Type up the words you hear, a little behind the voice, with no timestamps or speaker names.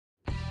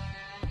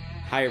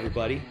Hi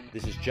everybody,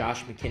 this is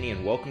Josh McKinney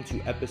and welcome to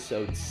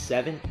episode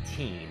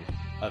 17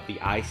 of the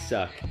I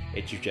Suck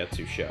at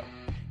Jiu-Jitsu show.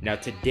 Now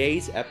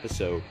today's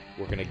episode,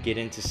 we're going to get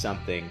into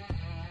something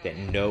that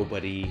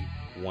nobody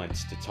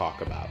wants to talk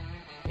about,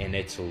 and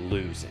it's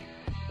losing.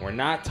 We're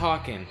not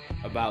talking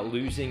about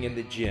losing in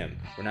the gym.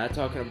 We're not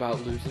talking about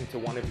losing to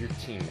one of your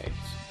teammates.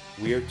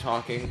 We are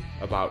talking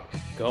about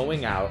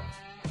going out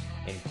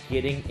and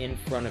getting in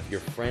front of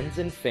your friends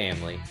and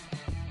family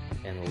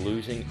and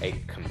losing a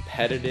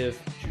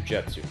competitive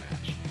jiu-jitsu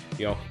match.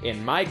 You know,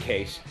 in my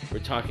case, we're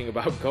talking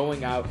about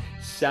going out,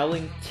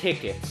 selling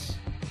tickets,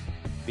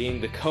 being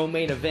the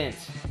co-main event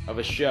of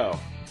a show,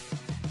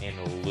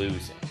 and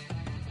losing.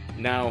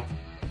 Now,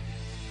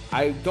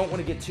 I don't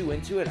want to get too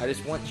into it. I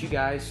just want you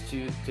guys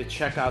to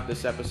check out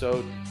this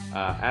episode.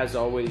 As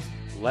always,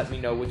 let me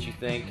know what you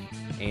think,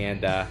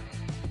 and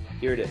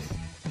here it is.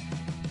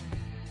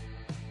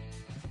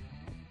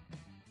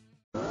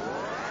 You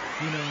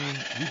know,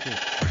 you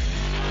get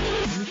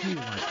let me tell you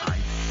why I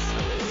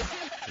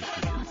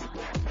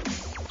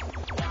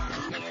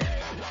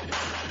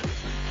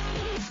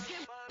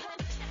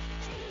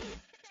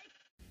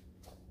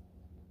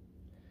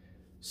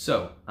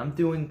So, I'm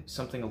doing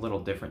something a little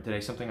different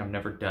today, something I've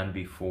never done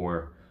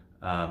before.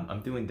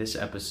 I'm doing this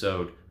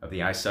episode of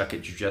the I Suck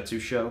at Jiu-Jitsu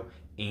show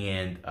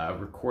and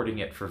recording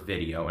it for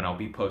video, and I'll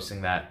be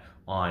posting that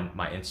on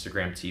my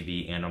Instagram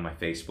TV and on my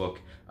Facebook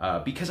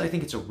because I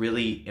think it's a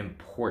really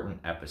important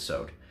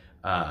episode.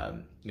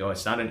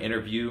 It's not an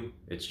interview,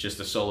 it's just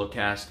a solo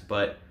cast,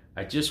 but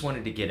I just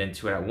wanted to get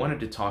into it. I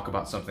wanted to talk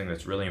about something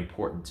that's really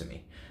important to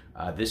me.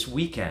 This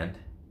weekend,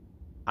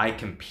 I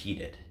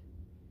competed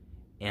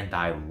and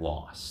I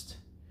lost.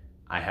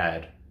 I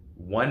had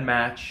one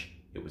match,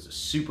 it was a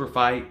super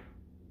fight,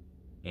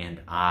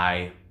 and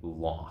I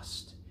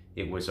lost.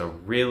 It was a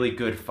really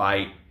good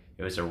fight,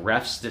 it was a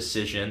ref's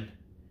decision,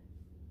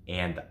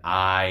 and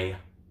I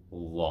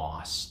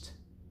lost.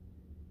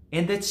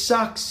 And it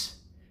sucks.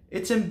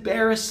 It's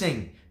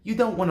embarrassing. You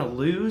don't want to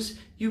lose.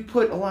 You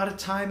put a lot of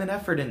time and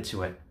effort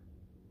into it.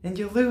 And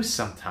you lose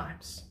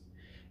sometimes.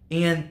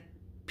 And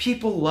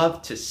people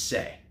love to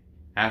say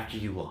after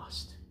you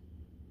lost,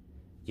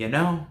 you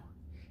know,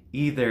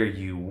 either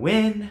you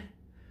win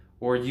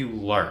or you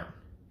learn.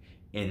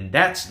 And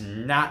that's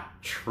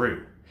not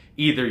true.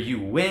 Either you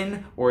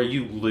win or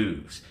you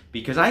lose.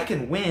 Because I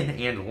can win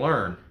and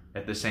learn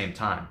at the same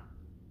time.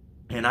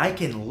 And I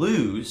can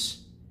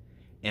lose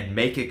and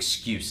make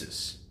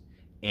excuses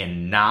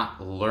and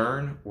not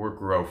learn or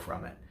grow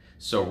from it.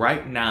 So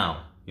right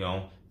now,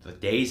 the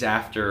days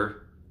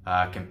after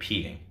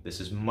competing, this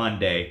is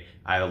Monday,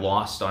 I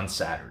lost on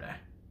Saturday.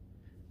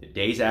 The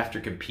days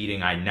after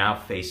competing, I now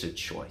face a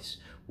choice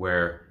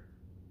where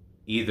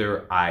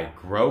either I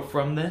grow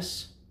from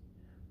this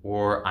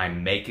or I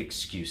make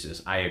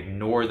excuses. I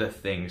ignore the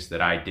things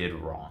that I did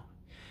wrong.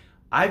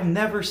 I've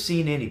never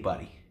seen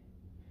anybody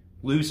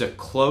lose a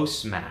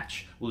close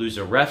match, lose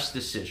a ref's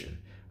decision,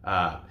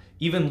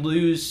 even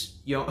lose,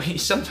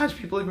 sometimes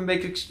people even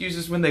make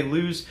excuses when they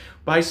lose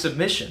by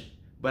submission.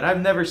 But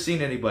I've never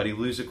seen anybody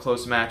lose a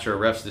close match or a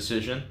ref's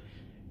decision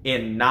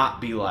and not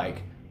be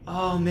like,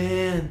 oh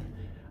man,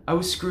 I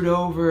was screwed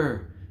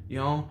over,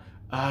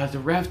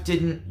 the ref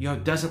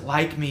doesn't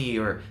like me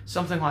or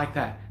something like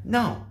that.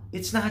 No,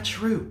 it's not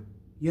true,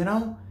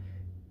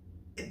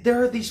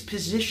 There are these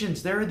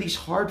positions, there are these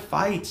hard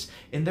fights,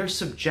 and they're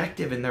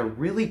subjective and they're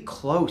really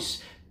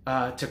close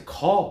to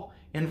call.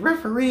 And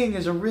refereeing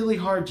is a really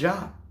hard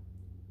job.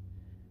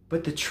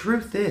 But the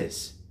truth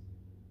is,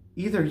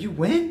 either you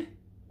win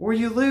or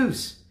you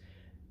lose.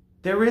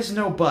 There is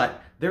no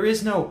but. There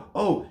is no,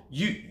 oh,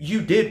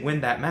 you did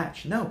win that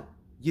match. No,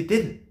 you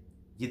didn't.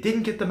 You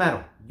didn't get the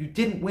medal. You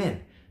didn't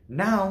win.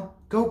 Now,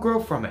 go grow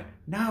from it.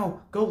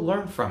 Now, go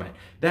learn from it.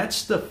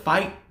 That's the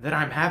fight that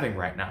I'm having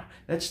right now.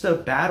 That's the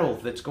battle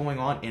that's going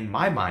on in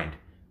my mind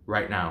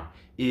right now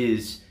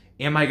is,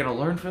 am I going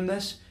to learn from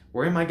this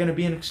or am I going to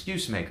be an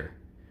excuse maker?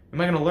 Am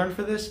I going to learn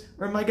from this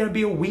or am I going to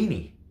be a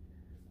weenie?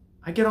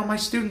 I get on my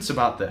students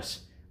about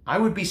this. I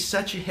would be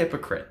such a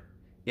hypocrite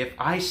if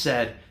I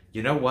said,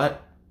 you know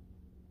what?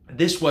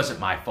 This wasn't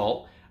my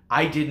fault.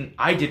 I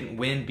didn't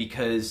win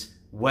because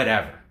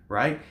whatever.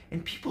 Right?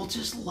 And people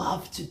just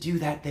love to do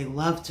that. They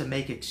love to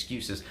make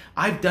excuses.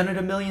 I've done it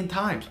a million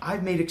times.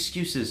 I've made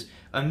excuses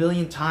a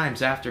million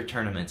times after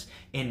tournaments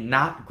and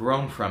not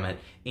grown from it.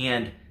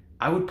 And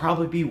I would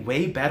probably be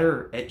way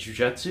better at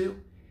jiu-jitsu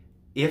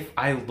if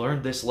I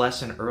learned this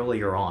lesson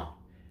earlier on.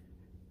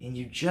 And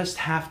you just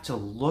have to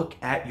look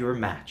at your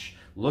match.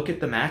 Look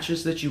at the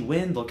matches that you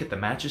win. Look at the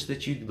matches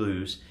that you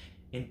lose.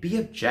 And be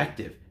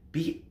objective.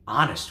 Be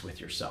honest with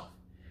yourself.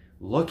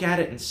 Look at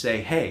it and say,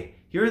 hey,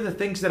 here are the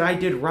things that I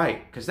did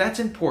right, because that's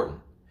important.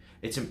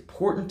 It's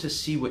important to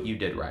see what you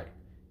did right.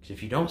 Because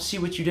if you don't see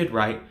what you did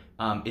right,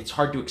 it's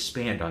hard to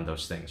expand on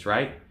those things,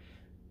 right?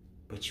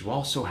 But you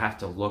also have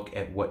to look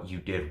at what you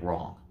did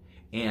wrong.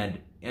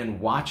 And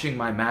watching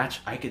my match,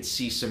 I could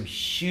see some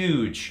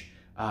huge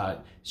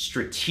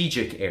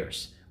strategic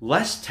errors.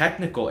 Less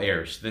technical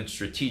errors than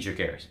strategic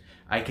errors.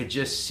 I could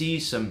just see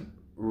some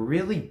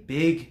really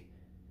big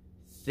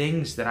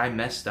things that I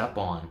messed up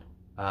on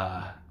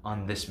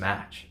this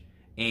match.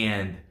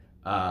 And,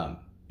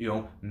 you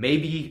know,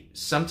 maybe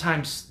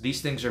sometimes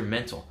these things are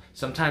mental.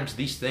 Sometimes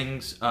these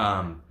things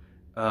are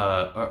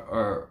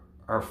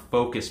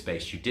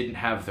focus-based. You didn't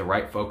have the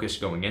right focus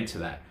going into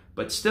that.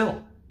 But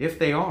still, if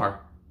they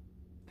are,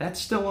 that's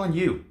still on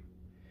you.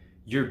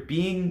 You're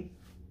being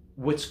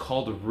what's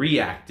called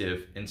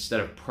reactive instead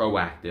of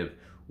proactive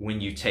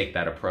when you take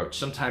that approach.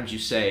 Sometimes you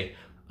say,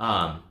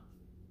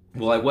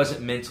 well, I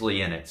wasn't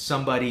mentally in it.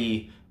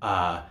 Somebody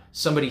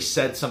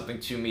said something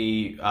to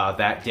me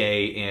that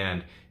day,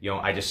 and you know,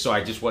 I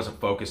just wasn't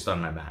focused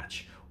on my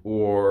match.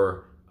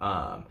 Or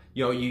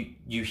you know,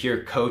 you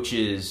hear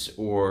coaches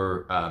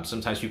or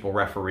sometimes people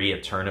referee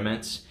at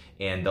tournaments,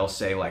 and they'll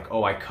say like,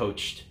 oh, I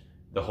coached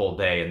the whole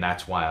day and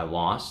that's why I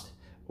lost.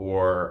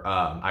 Or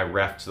I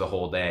reffed the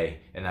whole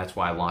day and that's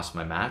why I lost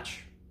my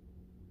match.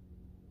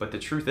 But the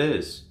truth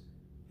is,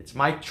 it's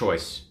my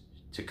choice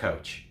to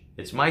coach.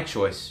 It's my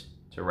choice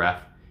to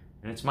ref,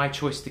 and it's my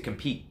choice to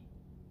compete.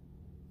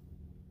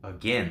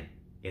 Again,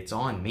 it's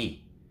on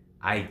me.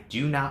 I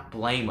do not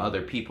blame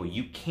other people.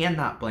 You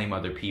cannot blame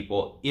other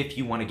people if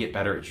you want to get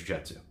better at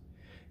jiu-jitsu.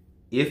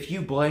 If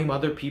you blame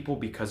other people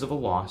because of a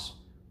loss,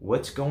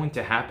 what's going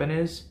to happen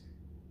is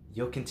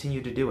you'll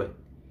continue to do it.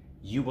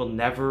 You will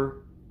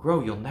never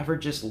grow. You'll never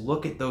just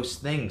look at those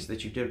things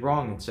that you did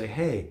wrong and say,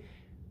 hey,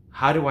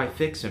 how do I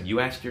fix them? You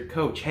ask your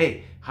coach,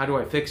 hey, how do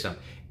I fix them?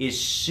 As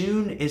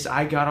soon as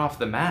I got off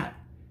the mat,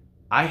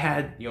 I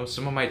had, you know,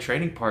 some of my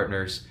training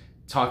partners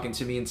talking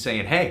to me and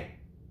saying, hey,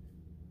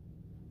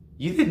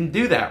 you didn't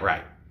do that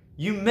right.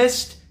 You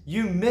missed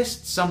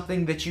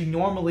something that you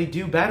normally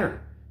do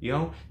better. You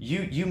know,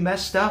 you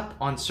messed up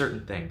on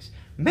certain things.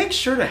 Make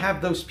sure to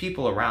have those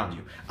people around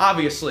you.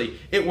 Obviously,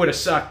 it would have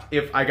sucked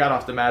if I got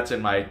off the mats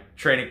and my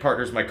training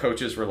partners, my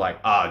coaches were like,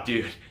 ah,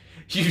 dude,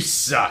 you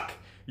suck.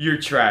 You're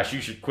trash.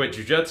 You should quit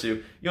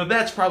jiu-jitsu. You know,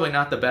 that's probably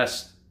not the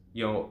best,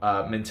 you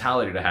know,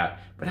 mentality to have.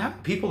 But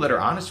having people that are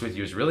honest with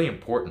you is really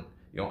important.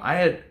 You know, I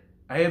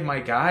had my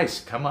guys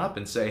come up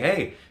and say,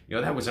 hey, you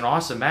know, that was an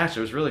awesome match.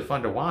 It was really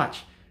fun to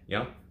watch. You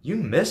know, you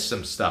missed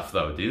some stuff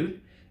though,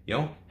 dude. You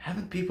know,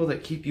 having people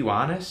that keep you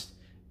honest,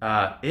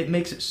 it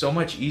makes it so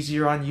much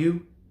easier on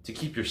you to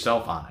keep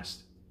yourself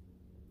honest.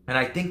 And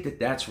I think that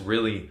that's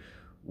really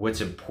what's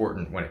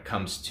important when it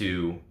comes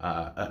to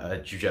a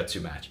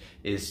jiu-jitsu match,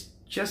 is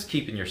just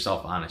keeping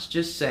yourself honest.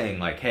 Just saying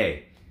like,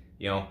 hey,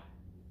 you know,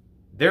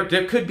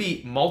 there could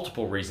be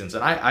multiple reasons.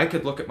 And I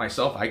could look at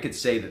myself, I could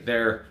say that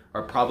there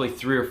are probably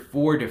 3 or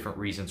 4 different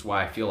reasons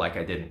why I feel like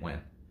I didn't win.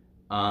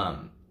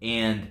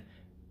 And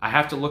I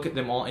have to look at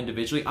them all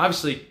individually.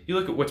 Obviously, you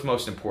look at what's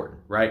most important,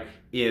 right?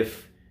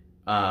 If,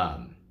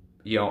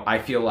 you know, I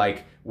feel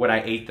like what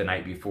I ate the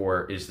night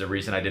before is the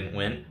reason I didn't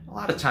win, a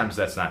lot of times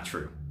that's not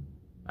true.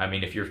 I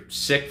mean, if you're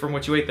sick from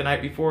what you ate the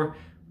night before,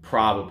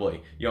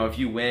 probably. You know, if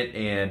you went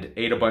and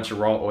ate a bunch of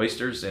raw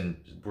oysters and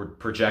were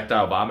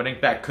projectile vomiting,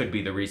 that could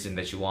be the reason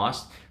that you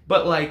lost.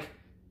 But like,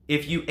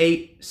 if you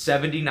ate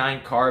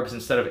 79 carbs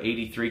instead of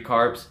 83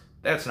 carbs,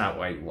 that's not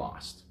why you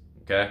lost,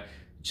 okay?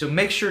 So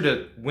make sure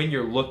to, when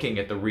you're looking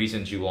at the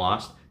reasons you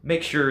lost,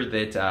 make sure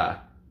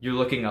that you're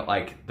looking at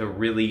like the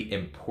really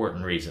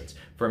important reasons.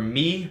 For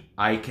me,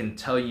 I can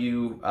tell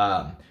you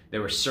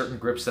there were certain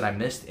grips that I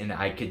missed, and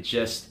I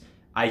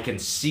can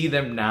see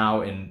them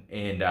now in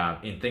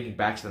thinking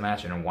back to the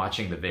match and in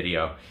watching the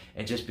video,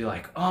 and just be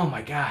like, oh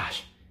my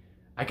gosh,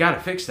 I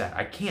gotta fix that.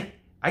 I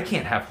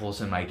can't have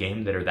holes in my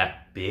game that are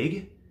that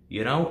big,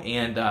 you know?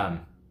 And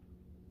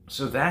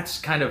so that's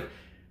kind of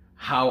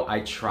how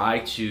I try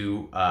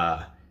to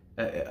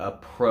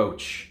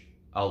approach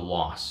a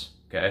loss,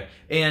 okay?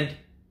 And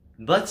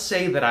let's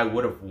say that I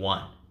would have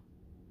won.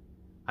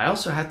 I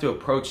also have to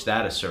approach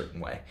that a certain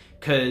way,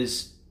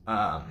 because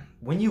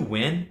when you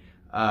win,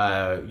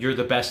 you're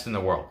the best in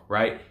the world,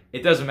 right?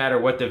 It doesn't matter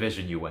what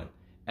division you win.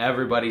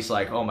 Everybody's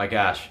like, oh my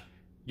gosh,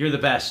 you're the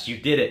best, you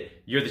did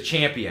it, you're the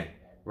champion,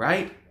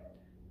 right?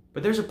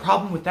 But there's a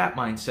problem with that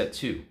mindset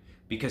too,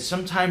 because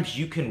sometimes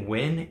you can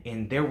win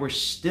and there were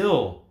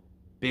still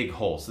big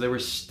holes. There were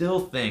still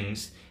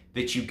things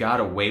that you got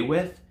away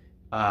with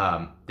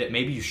that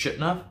maybe you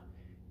shouldn't have.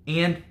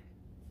 And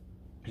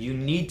you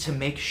need to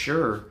make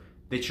sure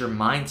that your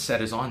mindset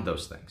is on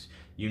those things.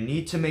 You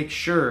need to make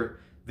sure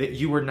that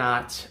you are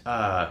not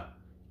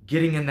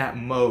getting in that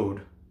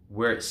mode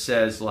where it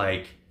says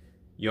like,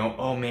 you know,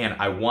 oh man,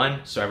 I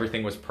won, so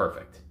everything was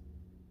perfect.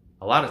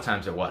 A lot of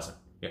times it wasn't.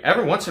 You know,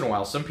 every once in a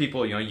while, some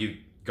people, you know, you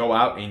go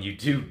out and you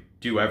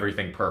do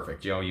everything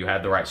perfect. You know, you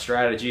had the right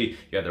strategy,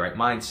 you had the right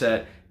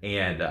mindset,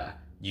 and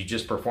you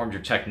just performed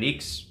your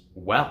techniques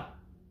well.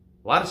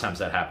 A lot of times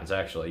that happens,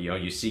 actually. You know,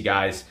 you see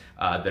guys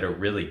that are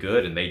really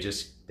good and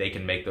they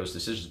can make those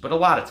decisions. But a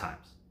lot of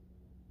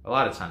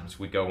times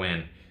we go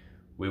in,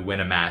 we win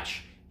a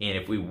match, and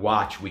if we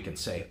watch, we can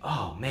say,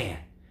 oh man,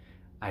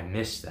 I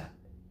missed that.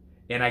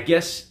 And I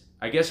guess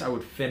I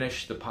would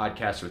finish the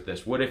podcast with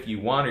this. What if you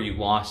won or you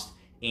lost,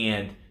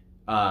 and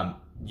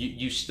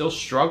you still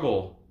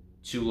struggle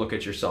to look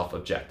at yourself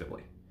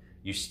objectively?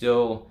 You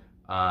still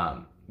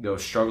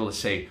struggle to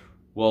say,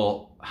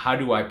 well, how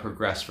do I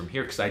progress from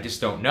here? Because I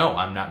just don't know.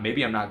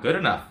 Maybe I'm not good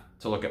enough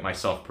to look at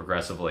myself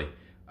progressively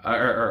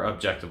or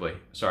objectively.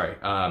 Sorry.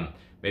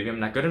 Maybe I'm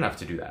not good enough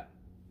to do that.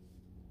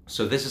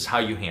 So this is how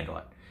you handle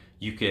it.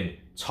 You can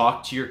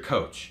talk to your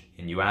coach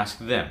and you ask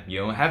them.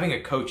 Having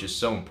a coach is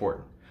so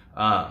important.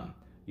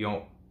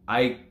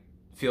 I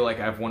feel like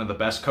I have one of the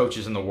best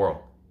coaches in the world,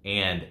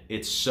 and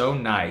it's so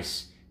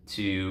nice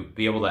to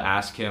be able to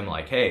ask him,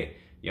 like, hey,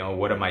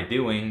 what am I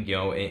doing?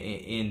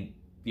 Him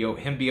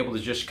be able to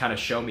just kind of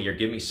show me or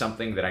give me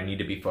something that I need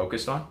to be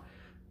focused on.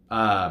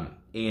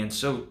 And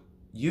so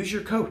use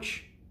your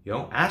coach.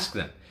 Ask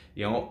them.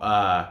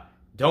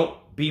 Don't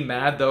be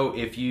mad though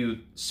if you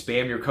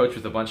spam your coach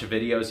with a bunch of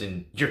videos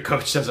and your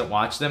coach doesn't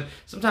watch them.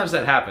 Sometimes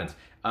that happens.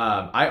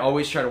 I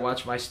always try to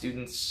watch my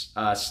students'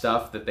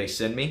 stuff that they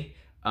send me.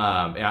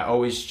 And I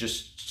always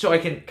just, so I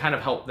can kind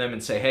of help them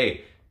and say,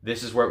 hey,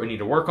 this is what we need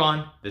to work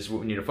on. This is what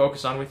we need to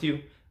focus on with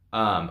you.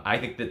 I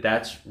think that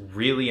that's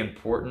really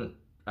important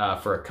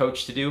for a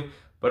coach to do.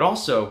 But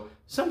also,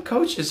 some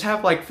coaches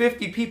have like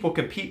 50 people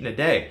competing a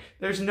day.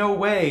 There's no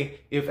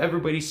way if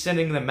everybody's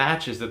sending them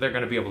matches that they're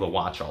going to be able to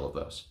watch all of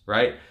those,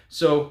 right?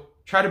 So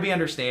try to be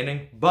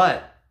understanding,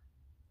 but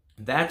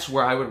that's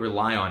where I would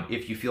rely on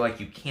if you feel like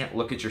you can't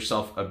look at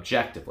yourself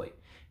objectively.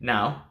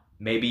 Now,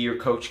 maybe your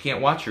coach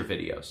can't watch your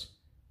videos.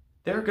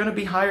 There are going to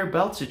be higher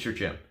belts at your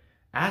gym.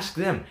 Ask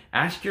them,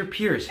 ask your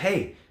peers,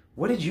 hey,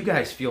 what did you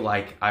guys feel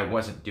like I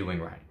wasn't doing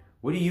right?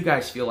 What do you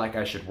guys feel like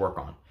I should work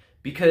on?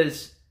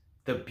 Because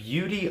the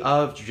beauty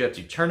of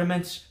jiu-jitsu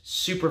tournaments,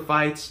 super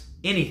fights,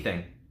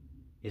 anything,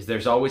 is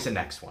there's always a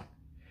next one.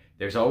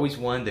 There's always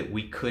one that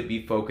we could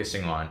be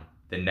focusing on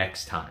the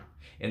next time.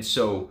 And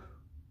so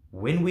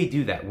when we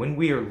do that, when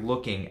we are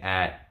looking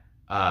at,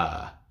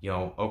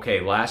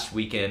 okay, last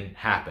weekend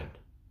happened.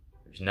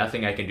 There's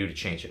nothing I can do to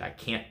change it. I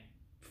can't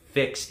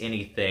fix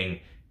anything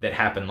that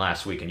happened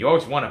last weekend. You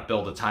always want to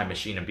build a time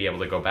machine and be able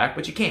to go back,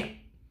 but you can't.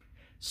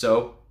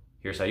 So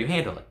here's how you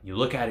handle it. You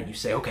look at it, you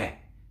say, okay,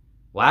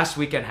 last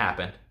weekend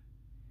happened.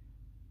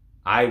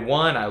 I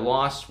won, I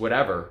lost,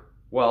 whatever.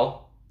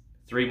 Well,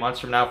 3 months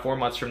from now, 4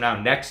 months from now,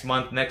 next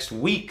month, next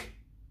week,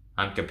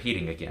 I'm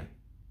competing again.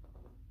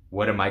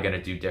 What am I going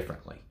to do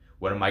differently?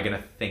 What am I going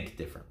to think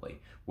differently?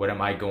 What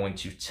am I going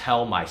to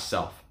tell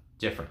myself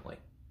differently?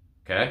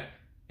 Okay?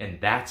 And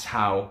that's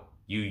how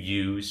you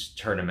use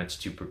tournaments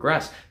to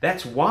progress.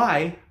 That's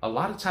why a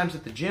lot of times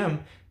at the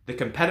gym, the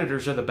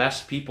competitors are the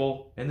best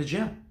people in the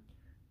gym,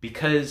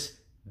 because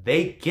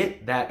they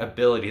get that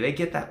ability, they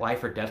get that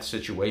life or death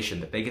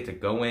situation that they get to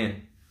go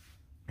in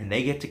and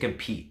they get to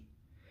compete.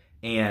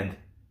 And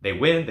they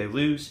win, they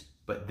lose,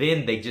 but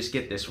then they just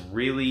get this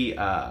really,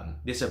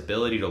 this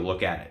ability to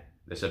look at it,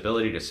 this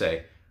ability to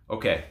say,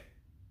 okay,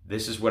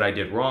 this is what I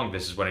did wrong,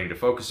 this is what I need to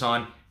focus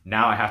on.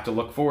 Now I have to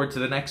look forward to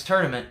the next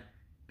tournament,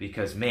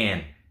 because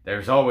man,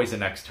 there's always a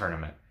next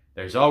tournament.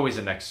 There's always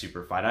a next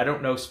super fight. I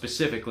don't know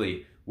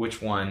specifically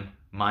which one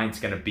mine's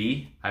going to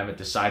be. I haven't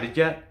decided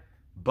yet,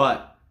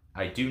 but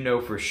I do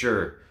know for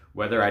sure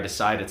whether I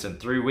decide it's in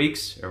 3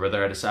 weeks or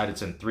whether I decide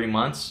it's in 3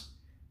 months,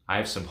 I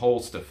have some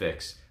holes to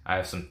fix. I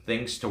have some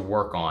things to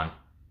work on,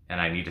 and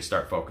I need to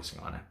start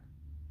focusing on it.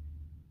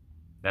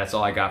 That's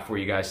all I got for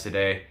you guys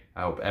today.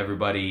 I hope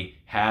everybody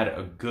had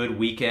a good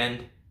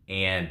weekend,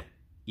 and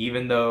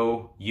even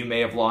though you may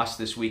have lost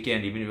this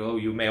weekend, even though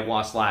you may have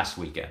lost last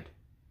weekend,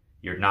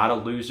 you're not a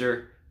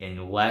loser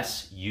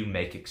unless you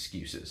make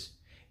excuses.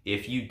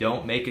 If you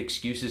don't make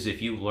excuses,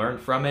 if you learn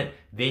from it,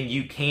 then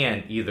you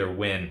can either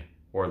win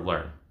or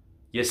learn.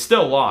 You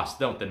still lost,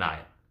 don't deny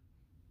it.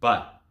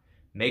 But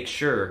make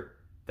sure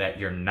that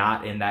you're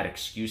not in that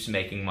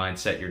excuse-making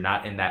mindset. You're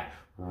not in that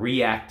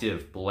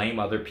reactive, blame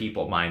other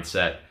people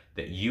mindset,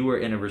 that you are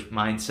in a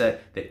mindset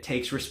that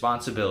takes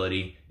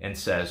responsibility and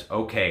says,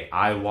 okay,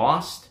 I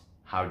lost.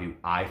 How do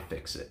I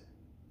fix it?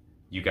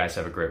 You guys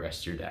have a great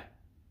rest of your day.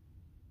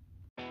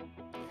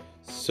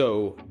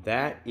 So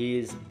that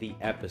is the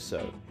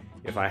episode.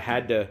 If I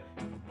had to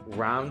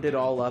round it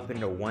all up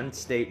into one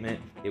statement,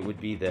 it would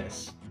be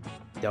this: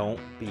 don't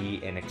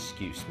be an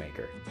excuse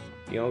maker.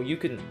 You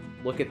can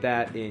look at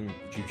that in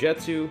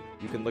jiu-jitsu,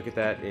 you can look at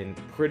that in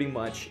pretty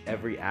much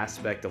every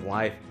aspect of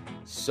life.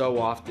 So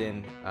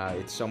often,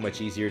 it's so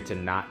much easier to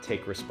not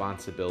take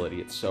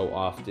responsibility. It's so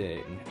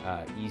often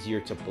easier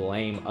to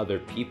blame other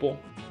people.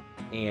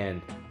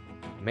 And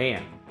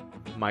man,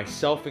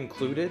 myself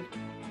included,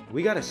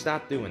 we got to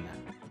stop doing that.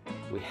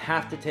 We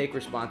have to take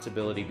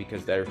responsibility,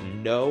 because there's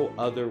no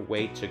other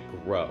way to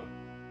grow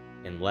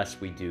unless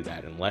we do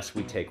that, unless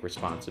we take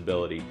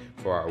responsibility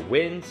for our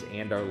wins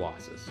and our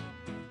losses.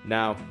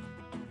 Now,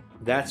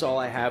 that's all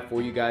I have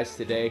for you guys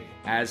today.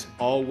 As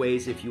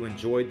always, if you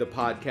enjoyed the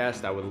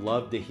podcast, I would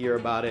love to hear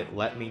about it.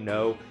 Let me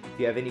know. If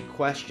you have any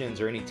questions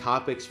or any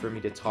topics for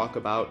me to talk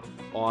about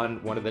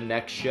on one of the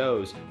next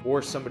shows,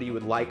 or somebody you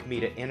would like me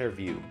to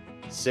interview,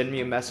 send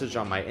me a message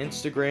on my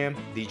Instagram,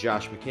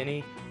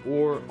 TheJoshMcKinney,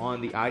 or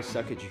on the I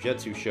Suck at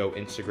Jiu-Jitsu Show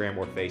Instagram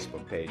or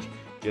Facebook page.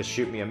 Just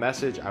shoot me a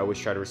message. I always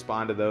try to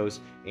respond to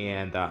those,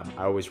 and I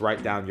always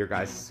write down your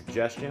guys'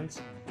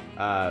 suggestions.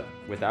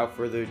 Without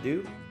further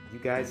ado, you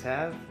guys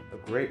have a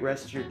great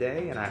rest of your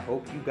day, and I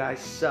hope you guys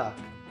suck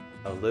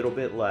a little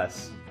bit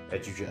less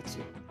at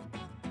jiu-jitsu.